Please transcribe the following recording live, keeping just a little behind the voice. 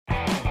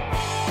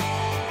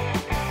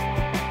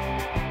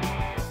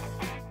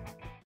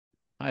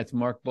Hi, it's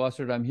Mark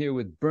Bossard. I'm here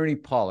with Bernie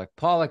Pollock,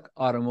 Pollock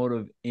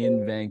Automotive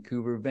in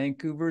Vancouver,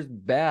 Vancouver's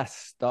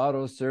best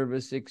auto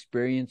service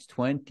experience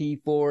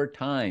 24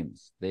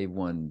 times. They've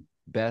won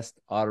Best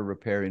Auto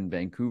Repair in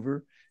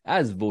Vancouver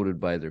as voted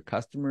by their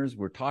customers.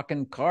 We're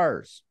talking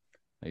cars.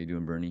 How you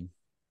doing, Bernie?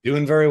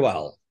 Doing very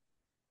well.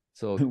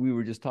 So we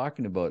were just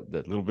talking about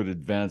that little bit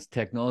advanced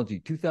technology.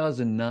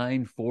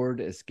 2009 Ford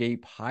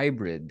Escape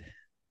Hybrid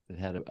that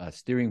had a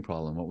steering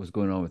problem. What was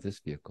going on with this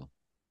vehicle?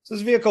 So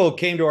this vehicle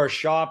came to our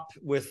shop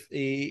with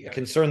the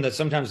concern that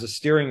sometimes the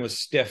steering was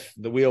stiff,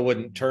 the wheel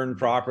wouldn't turn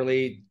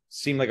properly,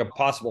 seemed like a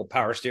possible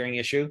power steering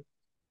issue.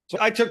 So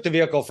I took the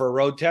vehicle for a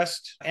road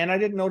test and I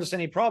didn't notice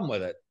any problem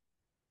with it.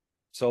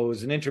 So it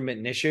was an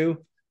intermittent issue.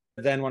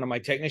 Then one of my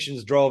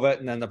technicians drove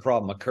it and then the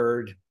problem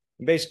occurred.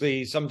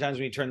 Basically, sometimes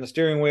when you turn the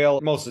steering wheel,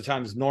 most of the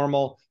time it's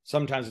normal.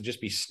 Sometimes it'd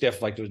just be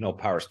stiff, like there was no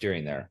power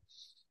steering there.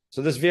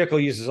 So this vehicle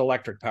uses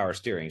electric power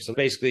steering. So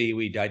basically,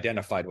 we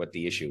identified what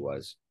the issue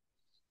was.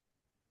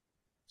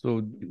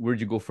 So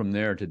where'd you go from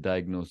there to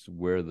diagnose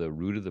where the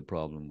root of the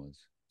problem was?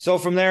 So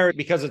from there,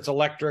 because it's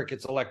electric,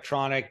 it's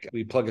electronic,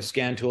 we plug a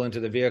scan tool into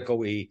the vehicle,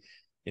 we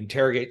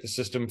interrogate the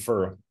system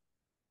for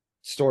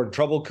stored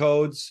trouble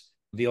codes.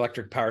 The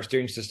electric power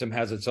steering system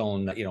has its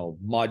own,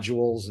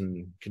 modules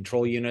and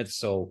control units.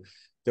 So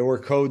there were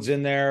codes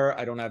in there.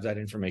 I don't have that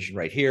information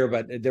right here,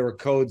 but there were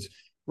codes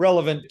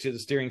relevant to the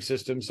steering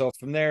system. So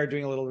from there,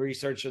 doing a little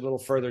research, a little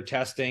further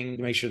testing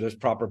to make sure there's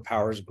proper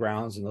powers,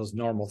 grounds, and those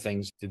normal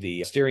things to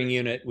the steering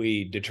unit,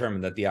 we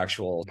determined that the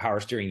actual power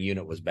steering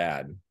unit was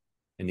bad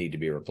and need to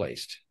be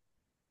replaced.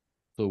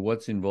 So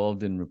what's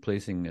involved in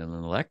replacing an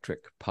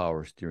electric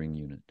power steering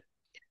unit?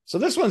 So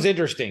this one's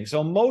interesting.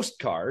 So most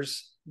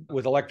cars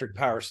with electric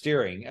power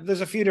steering,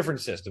 there's a few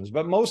different systems,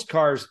 but most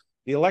cars,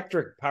 the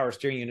electric power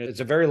steering unit, it's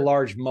a very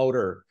large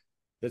motor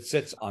that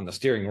sits on the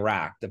steering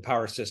rack, the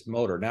power assist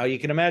motor. Now you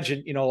can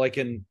imagine, like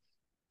in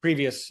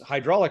previous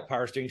hydraulic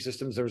power steering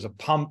systems, there was a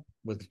pump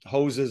with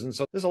hoses. And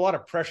so there's a lot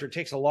of pressure. It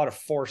takes a lot of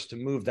force to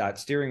move that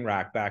steering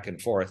rack back and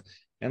forth.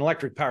 And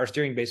electric power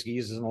steering basically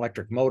uses an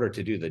electric motor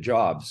to do the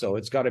job. So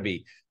it's got to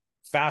be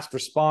fast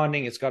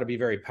responding. It's got to be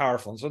very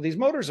powerful. And so these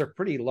motors are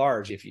pretty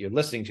large. If you're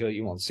listening to it,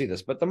 you won't see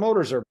this, but the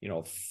motors are,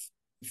 4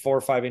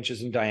 or 5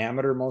 inches in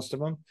diameter, most of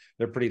them.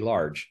 They're pretty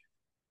large.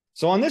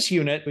 So on this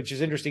unit, which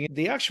is interesting,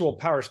 the actual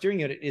power steering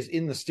unit is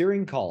in the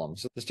steering column.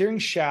 So the steering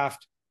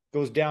shaft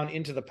goes down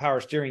into the power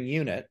steering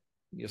unit.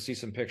 You'll see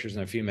some pictures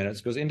in a few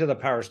minutes, goes into the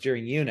power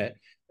steering unit.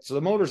 So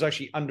the motor is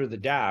actually under the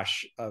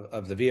dash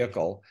of the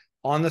vehicle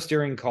on the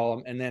steering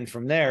column. And then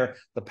from there,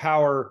 the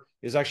power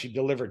is actually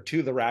delivered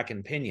to the rack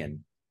and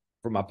pinion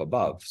from up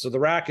above. So the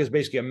rack is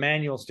basically a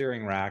manual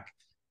steering rack,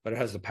 but it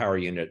has the power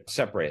unit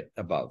separate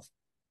above.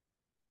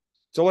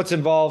 So what's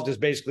involved is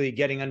basically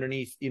getting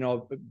underneath,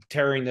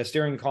 tearing the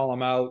steering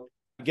column out,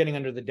 getting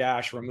under the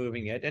dash,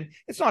 removing it. And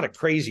it's not a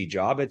crazy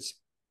job. It's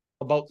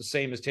about the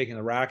same as taking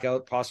the rack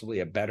out, possibly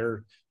a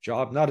better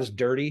job, not as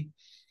dirty.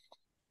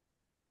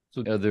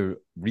 So are there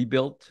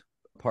rebuilt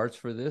parts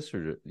for this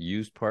or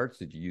used parts?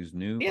 Did you use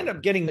new? We ended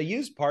up getting the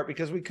used part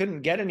because we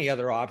couldn't get any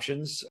other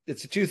options.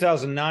 It's a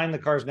 2009. The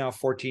car's now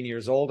 14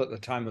 years old at the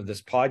time of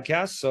this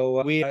podcast.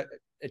 So we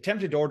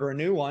attempted to order a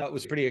new one. It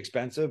was pretty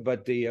expensive,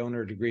 but the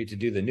owner agreed to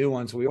do the new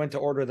one. So we went to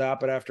order that,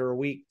 but after a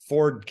week,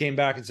 Ford came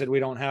back and said, we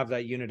don't have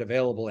that unit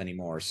available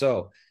anymore.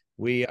 So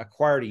we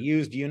acquired a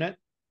used unit,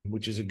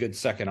 which is a good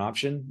second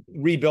option.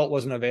 Rebuilt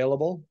wasn't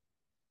available.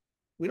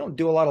 We don't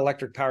do a lot of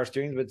electric power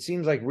steering, but it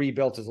seems like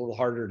rebuilt is a little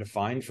harder to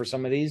find for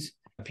some of these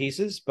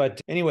pieces.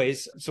 But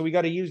anyways, so we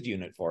got a used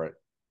unit for it.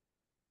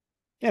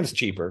 And it's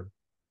cheaper,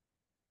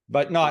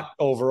 but not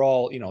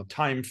overall,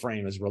 time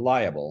frame is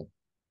reliable.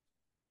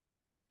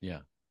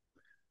 Yeah.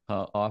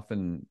 How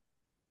often,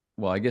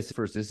 well, I guess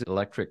first, is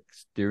electric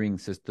steering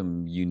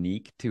system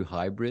unique to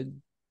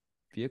hybrid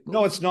vehicles?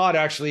 No, it's not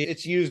actually.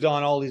 It's used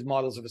on all these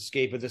models of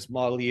Escape of this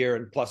model year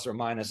and plus or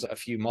minus a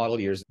few model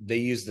years. They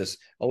use this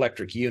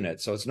electric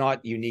unit. So it's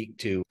not unique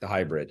to the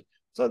hybrid.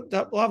 So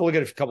we'll have a look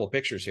at a couple of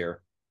pictures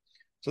here.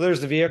 So there's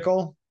the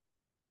vehicle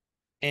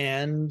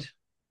and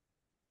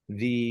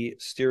the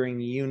steering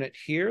unit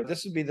here.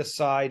 This would be the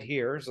side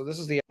here. So this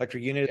is the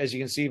electric unit. As you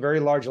can see, very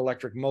large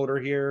electric motor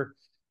here.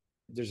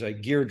 There's a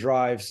gear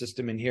drive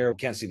system in here. We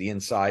can't see the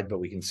inside, but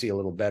we can see a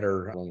little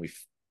better when we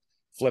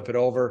flip it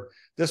over.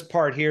 This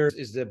part here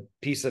is the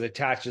piece that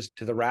attaches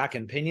to the rack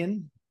and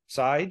pinion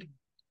side.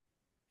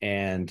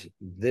 And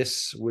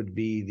this would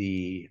be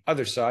the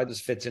other side.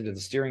 This fits into the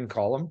steering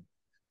column.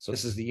 So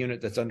this is the unit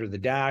that's under the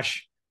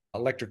dash.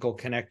 Electrical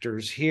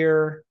connectors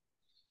here.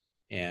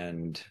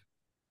 And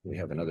we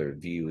have another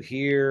view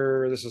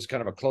here. This is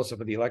kind of a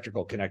close-up of the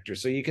electrical connector.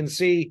 So you can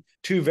see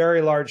two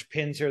very large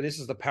pins here. This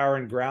is the power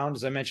and ground.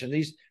 As I mentioned,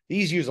 these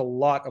use a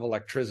lot of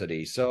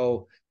electricity.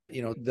 So,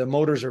 the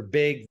motors are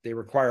big. They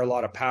require a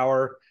lot of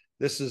power.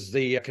 This is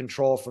the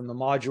control from the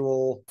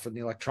module, from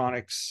the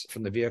electronics,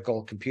 from the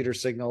vehicle, computer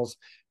signals.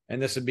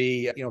 And this would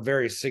be,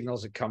 various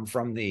signals that come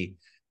from the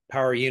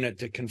power unit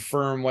to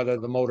confirm whether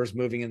the motor's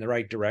moving in the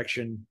right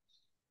direction,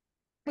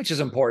 which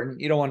is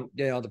important. You don't want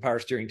the power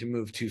steering to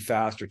move too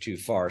fast or too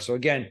far. So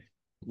again,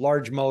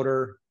 large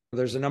motor.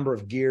 There's a number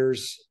of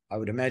gears. I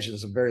would imagine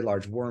there's a very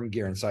large worm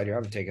gear inside here. I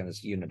haven't taken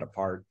this unit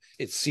apart.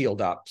 It's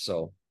sealed up,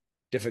 so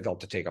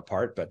difficult to take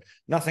apart, but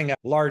nothing a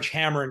large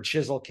hammer and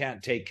chisel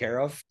can't take care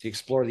of to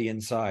explore the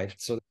inside.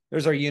 So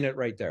there's our unit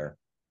right there.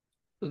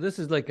 So this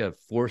is like a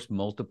force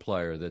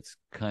multiplier that's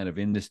kind of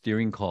in the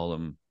steering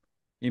column,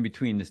 in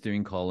between the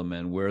steering column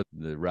and where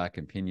the rack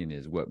and pinion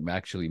is, what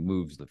actually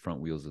moves the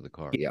front wheels of the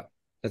car. Yeah,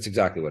 that's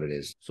exactly what it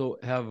is. So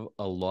have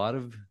a lot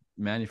of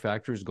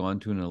manufacturers gone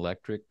to an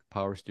electric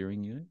power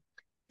steering unit?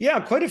 Yeah,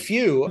 quite a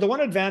few. The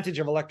one advantage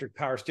of electric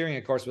power steering,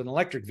 of course, with an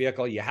electric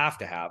vehicle, you have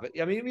to have it.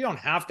 I mean, you don't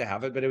have to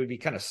have it, but it would be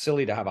kind of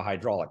silly to have a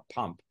hydraulic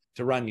pump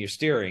to run your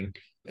steering,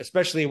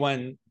 especially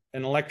when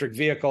an electric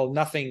vehicle,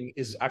 nothing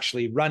is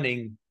actually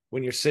running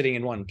when you're sitting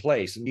in one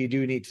place, and you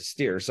do need to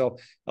steer. So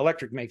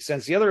electric makes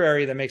sense. The other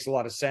area that makes a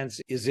lot of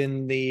sense is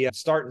in the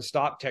start and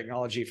stop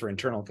technology for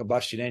internal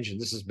combustion engines.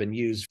 This has been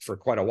used for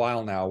quite a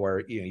while now,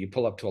 where you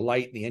pull up to a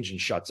light and the engine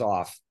shuts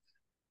off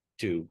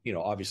to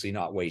obviously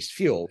not waste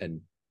fuel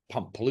and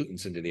pump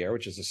pollutants into the air,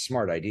 which is a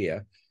smart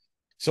idea.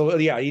 So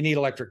yeah, you need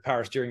electric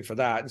power steering for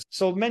that.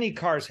 So many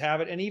cars have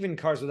it, and even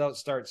cars without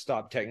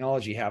start-stop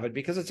technology have it,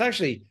 because it's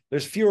actually,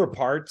 there's fewer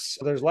parts,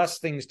 there's less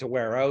things to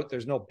wear out,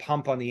 there's no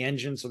pump on the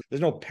engine, so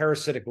there's no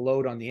parasitic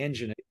load on the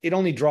engine. It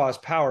only draws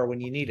power when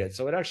you need it,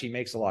 so it actually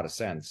makes a lot of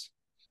sense.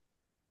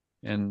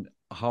 And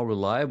how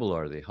reliable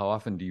are they? How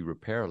often do you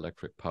repair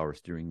electric power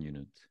steering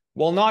units?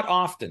 Well, not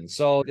often.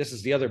 So this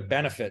is the other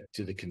benefit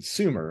to the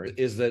consumer,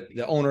 is that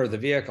the owner of the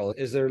vehicle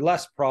is they're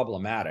less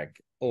problematic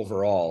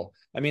overall.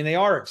 I mean, they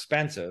are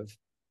expensive.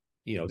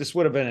 This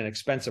would have been an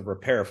expensive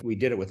repair if we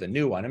did it with a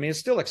new one. I mean, it's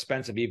still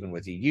expensive even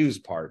with the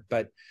used part,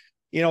 but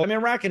I mean, a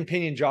rack and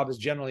pinion job is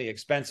generally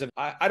expensive.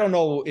 I don't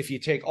know if you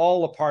take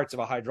all the parts of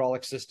a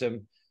hydraulic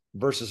system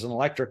versus an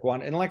electric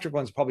one. An electric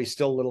one's probably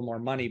still a little more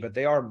money, but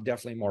they are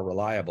definitely more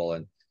reliable.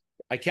 And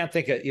I can't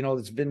think of,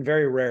 it's been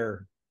very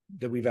rare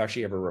that we've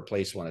actually ever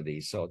replaced one of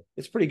these. So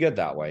it's pretty good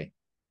that way.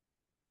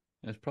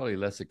 It's probably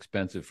less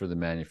expensive for the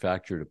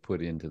manufacturer to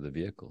put into the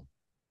vehicle.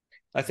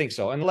 I think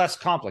so. And less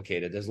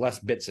complicated. There's less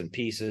bits and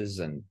pieces.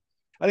 And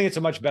I think it's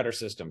a much better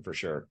system for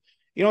sure.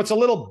 It's a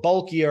little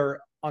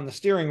bulkier on the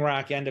steering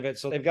rack end of it.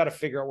 So they've got to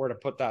figure out where to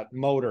put that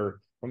motor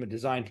from a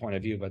design point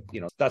of view. But,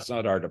 that's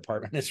not our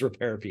department. It's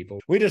repair people.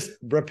 We just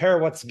repair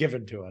what's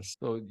given to us.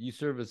 So you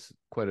service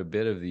quite a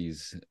bit of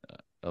these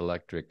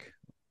electric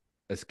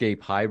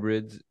Escape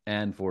hybrids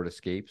and Ford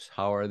Escapes.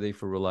 How are they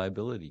for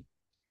reliability?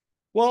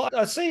 Well,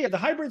 I'd say the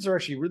hybrids are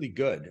actually really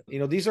good.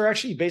 These are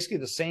actually basically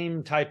the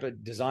same type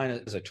of design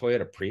as a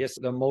Toyota Prius.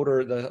 The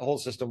motor, the whole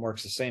system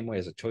works the same way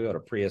as a Toyota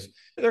Prius.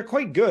 They're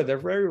quite good. They're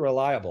very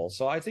reliable.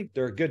 So I think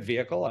they're a good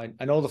vehicle. I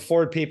know the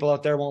Ford people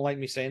out there won't like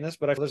me saying this,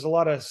 but there's a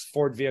lot of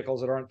Ford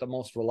vehicles that aren't the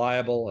most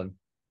reliable. And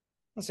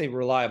I'll say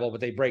reliable, but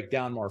they break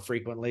down more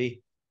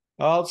frequently.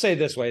 I'll say it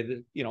this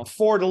way,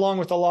 Ford, along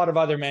with a lot of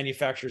other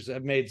manufacturers,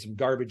 have made some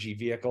garbagey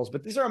vehicles,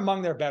 but these are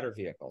among their better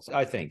vehicles.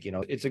 I think,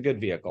 it's a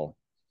good vehicle.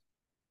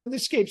 The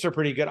Escapes are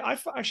pretty good. I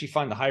actually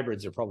find the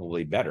hybrids are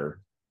probably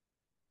better.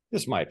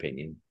 This is my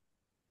opinion.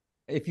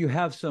 If you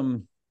have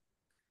some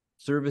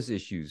service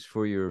issues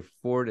for your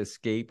Ford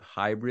Escape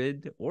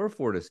hybrid or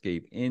Ford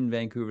Escape in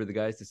Vancouver, the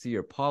guys to see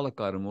are Pollock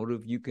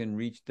Automotive. You can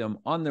reach them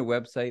on their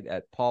website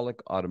at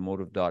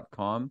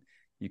pollockautomotive.com.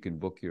 You can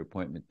book your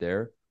appointment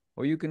there.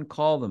 Or you can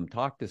call them,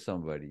 talk to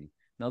somebody.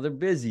 Now, they're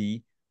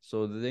busy,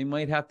 so they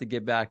might have to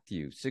get back to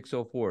you.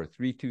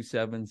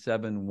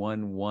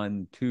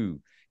 604-327-7112.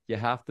 You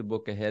have to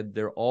book ahead.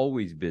 They're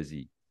always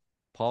busy.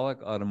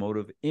 Pollock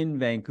Automotive in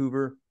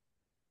Vancouver.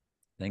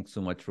 Thanks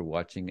so much for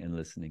watching and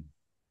listening.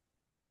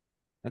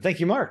 And thank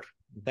you, Mark.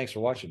 Thanks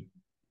for watching.